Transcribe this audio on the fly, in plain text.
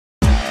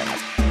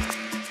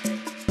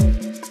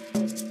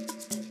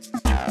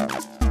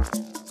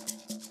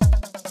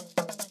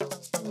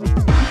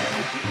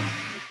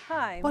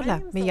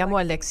Hola, me llamo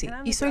Alexi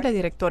y soy la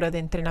directora de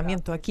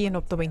entrenamiento aquí en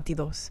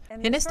Opto22.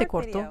 En este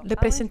corto, le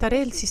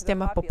presentaré el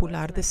sistema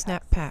popular de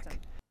SnapPack.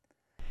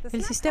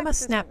 El sistema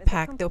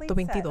SnapPack de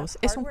Opto22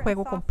 es un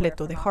juego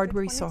completo de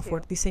hardware y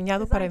software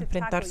diseñado para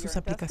enfrentar sus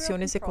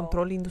aplicaciones de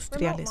control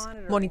industriales,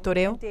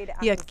 monitoreo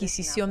y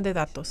adquisición de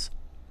datos.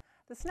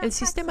 El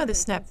sistema de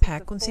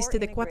SnapPack consiste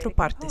de 4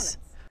 partes: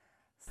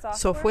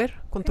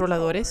 software,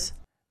 controladores,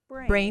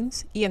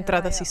 brains y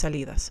entradas y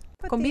salidas.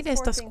 Combine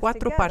estas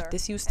 4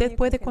 partes y usted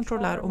puede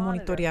controlar o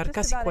monitorear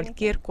casi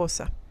cualquier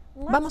cosa.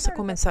 Vamos a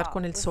comenzar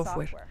con el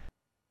software.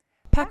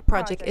 Pack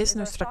Project es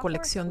nuestra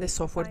colección de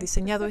software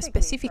diseñado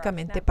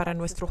específicamente para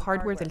nuestro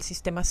hardware del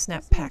sistema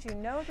SnapPack.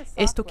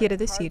 Esto quiere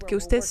decir que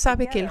usted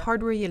sabe que el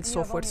hardware y el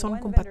software son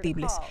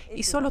compatibles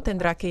y solo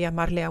tendrá que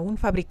llamarle a un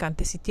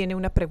fabricante si tiene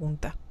una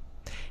pregunta.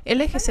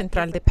 El eje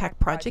central de Pack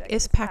Project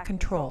es Pack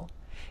Control.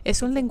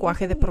 Es un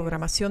lenguaje de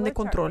programación de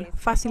control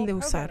fácil de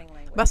usar,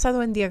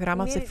 basado en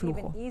diagramas de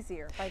flujo.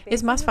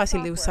 Es más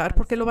fácil de usar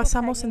porque lo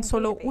basamos en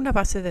solo una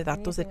base de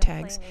datos de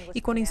tags y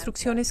con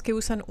instrucciones que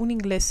usan un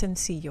inglés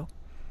sencillo.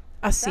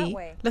 Así,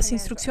 las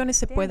instrucciones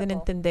se pueden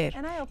entender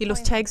y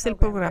los tags del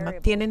programa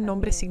tienen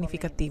nombres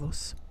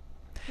significativos.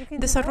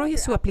 Desarrolle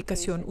su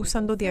aplicación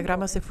usando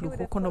diagramas de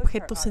flujo con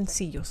objetos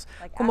sencillos,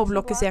 como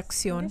bloques de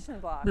acción,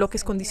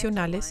 bloques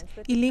condicionales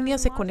y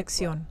líneas de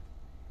conexión.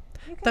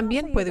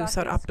 También puede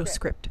usar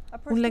OptoScript,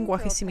 un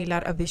lenguaje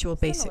similar a Visual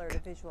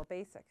Basic.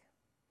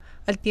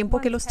 Al tiempo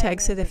que los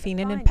tags se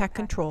definen en Pack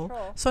Control,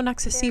 son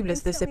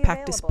accesibles desde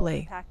Pack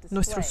Display,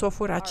 nuestro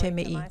software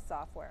HMI.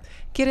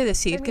 Quiere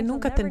decir que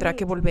nunca tendrá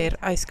que volver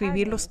a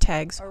escribir los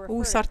tags o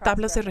usar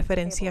tablas de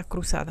referencia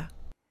cruzada.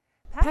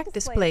 Pack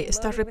Display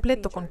está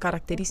repleto con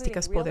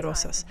características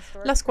poderosas,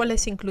 las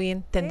cuales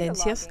incluyen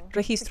tendencias,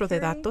 registro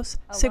de datos,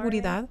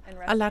 seguridad,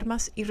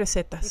 alarmas y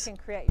recetas.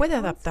 Puede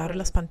adaptar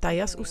las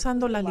pantallas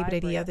usando la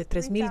librería de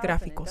 3000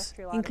 gráficos,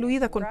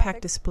 incluida con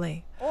Pack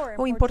Display,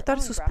 o importar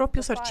sus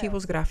propios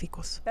archivos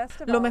gráficos.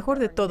 Lo mejor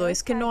de todo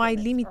es que no hay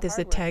límites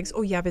de tags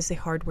o llaves de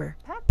hardware.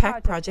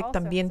 Pack Project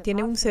también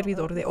tiene un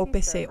servidor de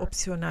OPC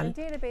opcional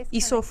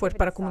y software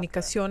para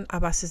comunicación a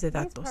bases de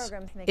datos.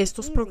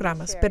 Estos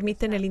programas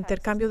permiten el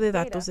intercambio de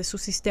datos de su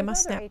sistema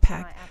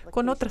SnapPack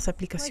con otras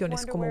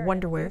aplicaciones como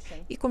Wonderware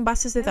y con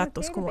bases de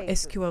datos como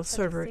SQL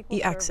Server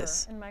y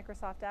Access.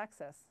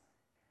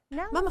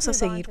 Vamos a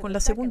seguir con la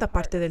segunda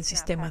parte del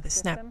sistema de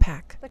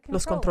SnapPack,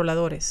 los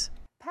controladores.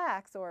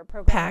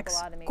 Packs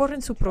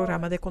corren su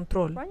programa de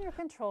control,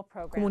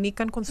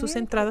 comunican con sus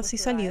entradas y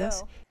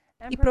salidas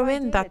y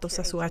proveen datos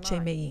a su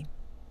HMI.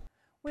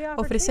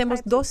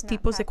 Ofrecemos 2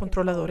 tipos de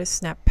controladores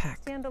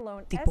SnapPack,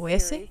 tipo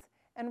S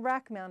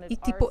y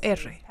tipo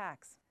R.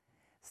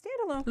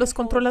 Los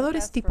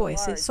controladores tipo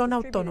S son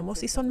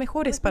autónomos y son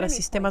mejores para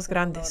sistemas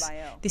grandes,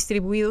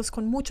 distribuidos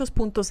con muchos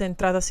puntos de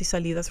entradas y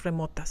salidas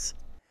remotas.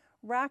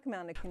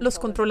 Los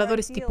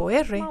controladores tipo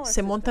R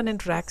se montan en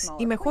racks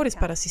y mejores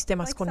para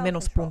sistemas con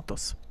menos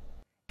puntos.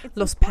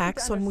 Los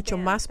packs son mucho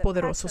más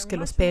poderosos que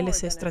los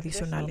PLCs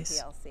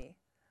tradicionales.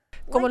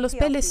 Como los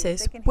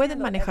PLCs, pueden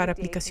manejar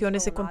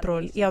aplicaciones de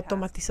control y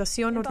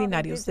automatización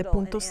ordinarios de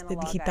puntos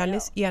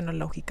digitales y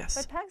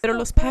analógicas. Pero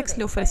los packs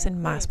le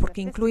ofrecen más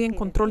porque incluyen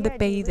control de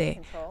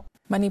PID,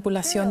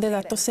 manipulación de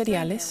datos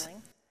seriales,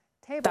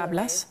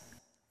 tablas,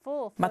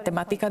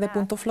 matemática de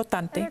punto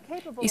flotante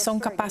y son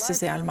capaces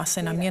de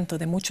almacenamiento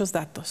de muchos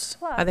datos.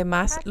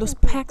 Además, los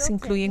packs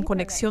incluyen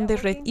conexión de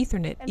red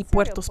Ethernet y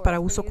puertos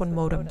para uso con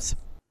módems.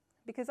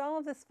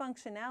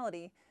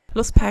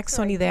 Los packs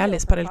son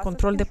ideales para el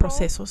control de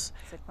procesos,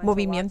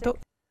 movimiento,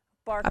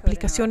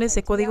 aplicaciones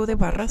de código de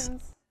barras,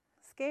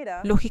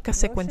 lógica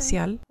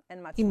secuencial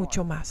y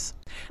mucho más.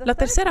 La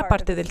tercera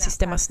parte del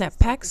sistema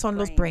SnapPack son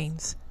los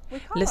brains.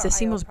 Les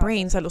decimos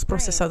brains a los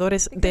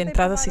procesadores de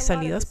entradas y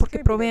salidas porque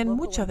proveen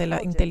mucha de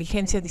la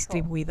inteligencia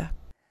distribuida.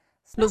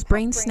 Los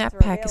brains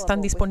SnapPack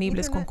están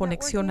disponibles con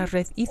conexión a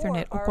red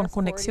Ethernet o con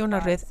conexión a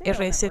red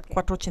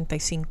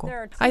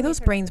RS485. Hay 2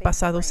 brains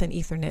basados en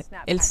Ethernet,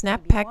 el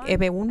SnapPack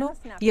EB1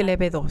 y el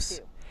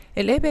EB2.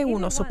 El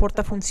EB1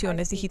 soporta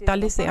funciones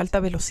digitales de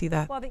alta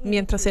velocidad,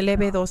 mientras el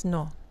EB2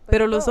 no.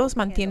 Pero los 2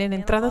 mantienen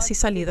entradas y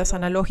salidas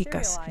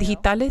analógicas,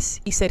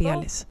 digitales y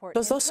seriales.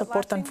 Los 2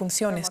 soportan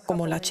funciones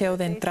como lacheo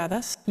de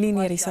entradas,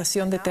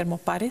 linearización de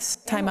termopares,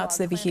 timeouts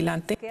de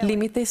vigilante,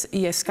 límites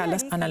y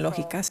escalas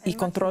analógicas y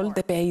control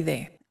de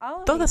PID.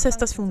 Todas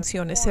estas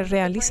funciones se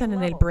realizan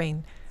en el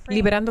brain,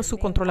 liberando su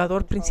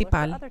controlador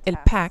principal, el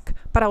pack,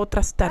 para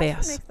otras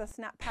tareas.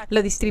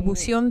 La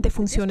distribución de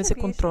funciones de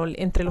control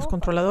entre los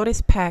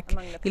controladores pack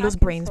y los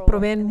brains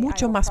proveen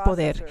mucho más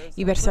poder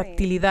y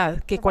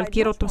versatilidad que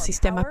cualquier otro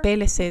sistema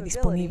PLC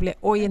disponible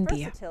hoy en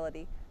día.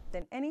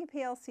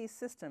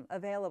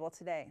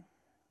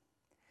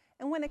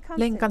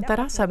 Le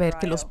encantará saber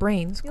que los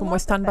brains, como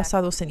están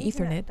basados en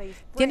Ethernet,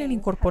 tienen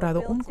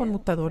incorporado un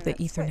conmutador de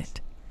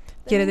Ethernet.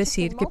 Quiere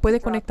decir que puede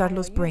conectar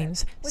los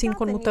brains sin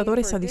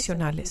conmutadores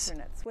adicionales.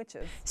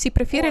 Si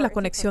prefiere la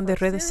conexión de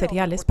redes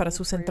seriales para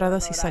sus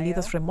entradas y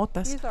salidas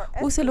remotas,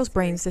 use los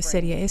brains de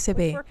serie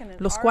SB,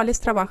 los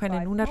cuales trabajan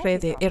en una red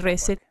de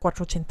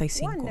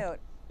RS485.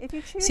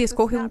 Si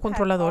escoge un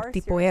controlador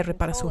tipo R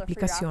para su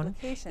aplicación,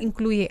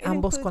 incluye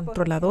ambos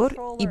controlador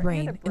y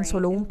Brain en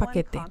solo un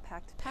paquete.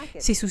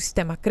 Si su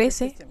sistema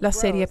crece, la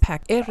serie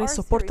Pack R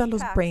soporta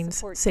los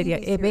Brains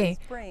serie EB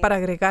para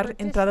agregar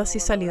entradas y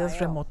salidas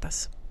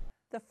remotas.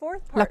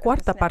 La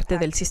cuarta parte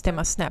del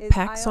sistema Snap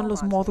Pack son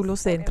los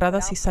módulos de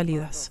entradas y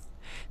salidas.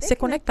 Se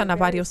conectan a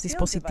varios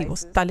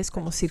dispositivos, tales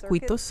como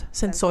circuitos,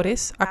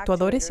 sensores,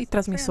 actuadores y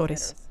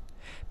transmisores.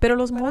 Pero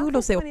los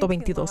módulos de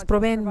Opto22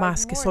 proveen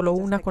más que solo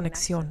una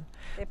conexión.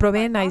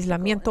 Proveen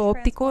aislamiento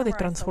óptico de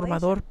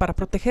transformador para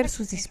proteger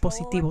sus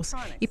dispositivos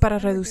y para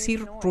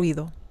reducir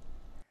ruido.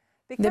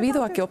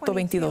 Debido a que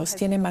Opto22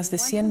 tiene más de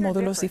 100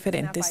 módulos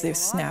diferentes de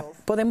Snap,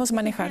 podemos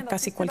manejar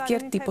casi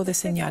cualquier tipo de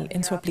señal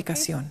en su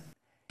aplicación.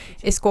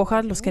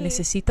 Escoja los que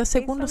necesita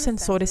según los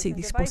sensores y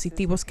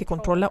dispositivos que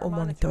controla o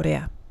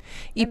monitorea.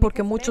 Y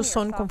porque muchos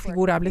son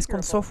configurables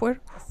con software,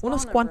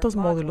 unos cuantos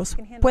módulos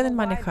pueden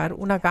manejar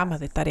una gama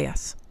de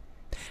tareas.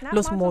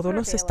 Los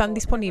módulos están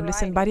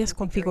disponibles en varias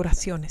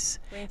configuraciones,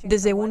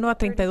 desde 1 a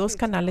 32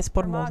 canales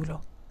por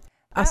módulo.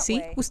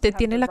 Así, usted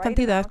tiene la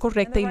cantidad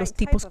correcta y los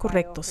tipos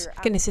correctos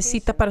que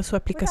necesita para su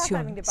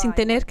aplicación, sin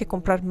tener que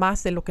comprar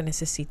más de lo que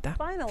necesita.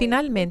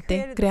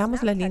 Finalmente,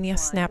 creamos la línea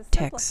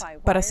SnapTex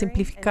para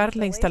simplificar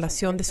la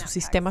instalación de su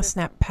sistema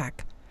Snap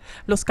Pack.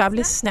 Los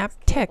cables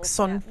SnapTex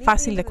son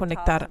fáciles de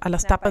conectar a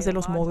las tapas de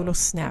los módulos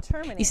Snap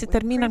y se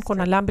terminan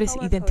con alambres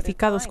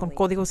identificados con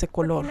códigos de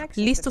color,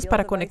 listos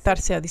para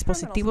conectarse a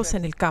dispositivos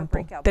en el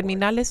campo,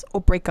 terminales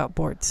o breakout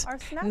boards.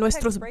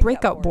 Nuestros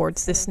breakout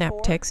boards de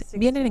SnapTex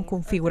vienen en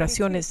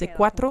configuraciones de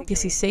 4,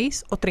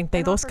 16 o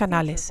 32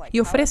 canales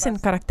y ofrecen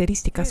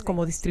características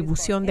como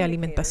distribución de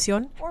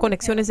alimentación,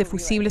 conexiones de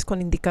fusibles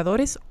con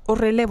indicadores o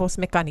relevos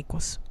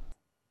mecánicos.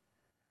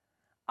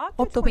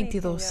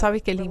 Opto22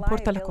 sabe que le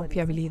importa la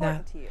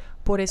confiabilidad.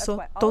 Por eso,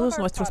 todos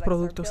nuestros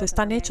productos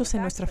están hechos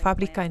en nuestra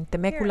fábrica en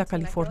Temecula,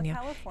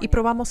 California, y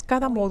probamos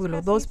cada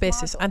módulo 2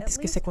 veces antes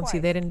que se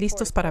consideren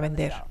listos para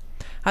vender.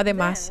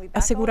 Además,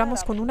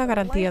 aseguramos con una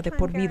garantía de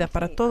por vida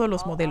para todos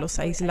los modelos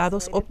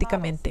aislados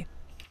ópticamente.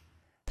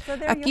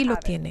 Aquí lo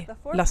tiene,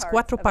 las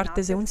 4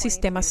 partes de un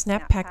sistema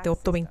Snap Pack de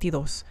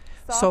Opto22: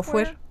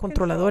 software,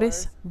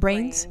 controladores,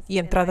 brains y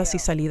entradas y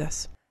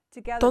salidas.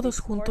 Todos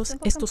juntos,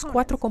 estos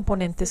 4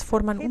 componentes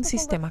forman un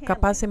sistema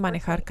capaz de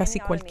manejar casi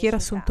cualquier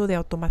asunto de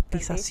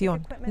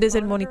automatización, desde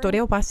el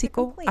monitoreo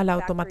básico a la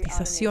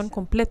automatización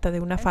completa de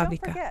una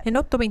fábrica. En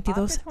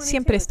Opto22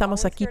 siempre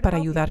estamos aquí para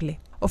ayudarle.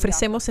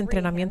 Ofrecemos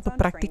entrenamiento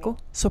práctico,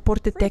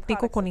 soporte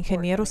técnico con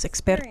ingenieros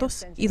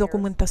expertos y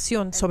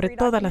documentación sobre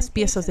todas las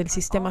piezas del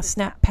sistema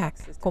Snap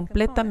Pack,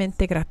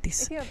 completamente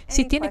gratis.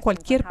 Si tiene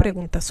cualquier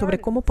pregunta sobre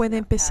cómo puede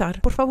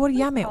empezar, por favor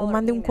llame o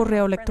mande un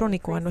correo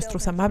electrónico a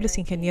nuestros amables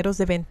ingenieros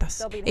de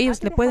ventas.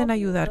 Ellos le pueden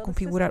ayudar a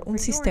configurar un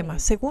sistema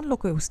según lo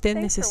que usted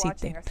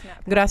necesite.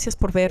 Gracias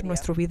por ver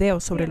nuestro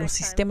video sobre los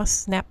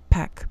sistemas Snap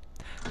Pack.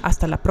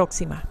 Hasta la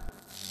próxima.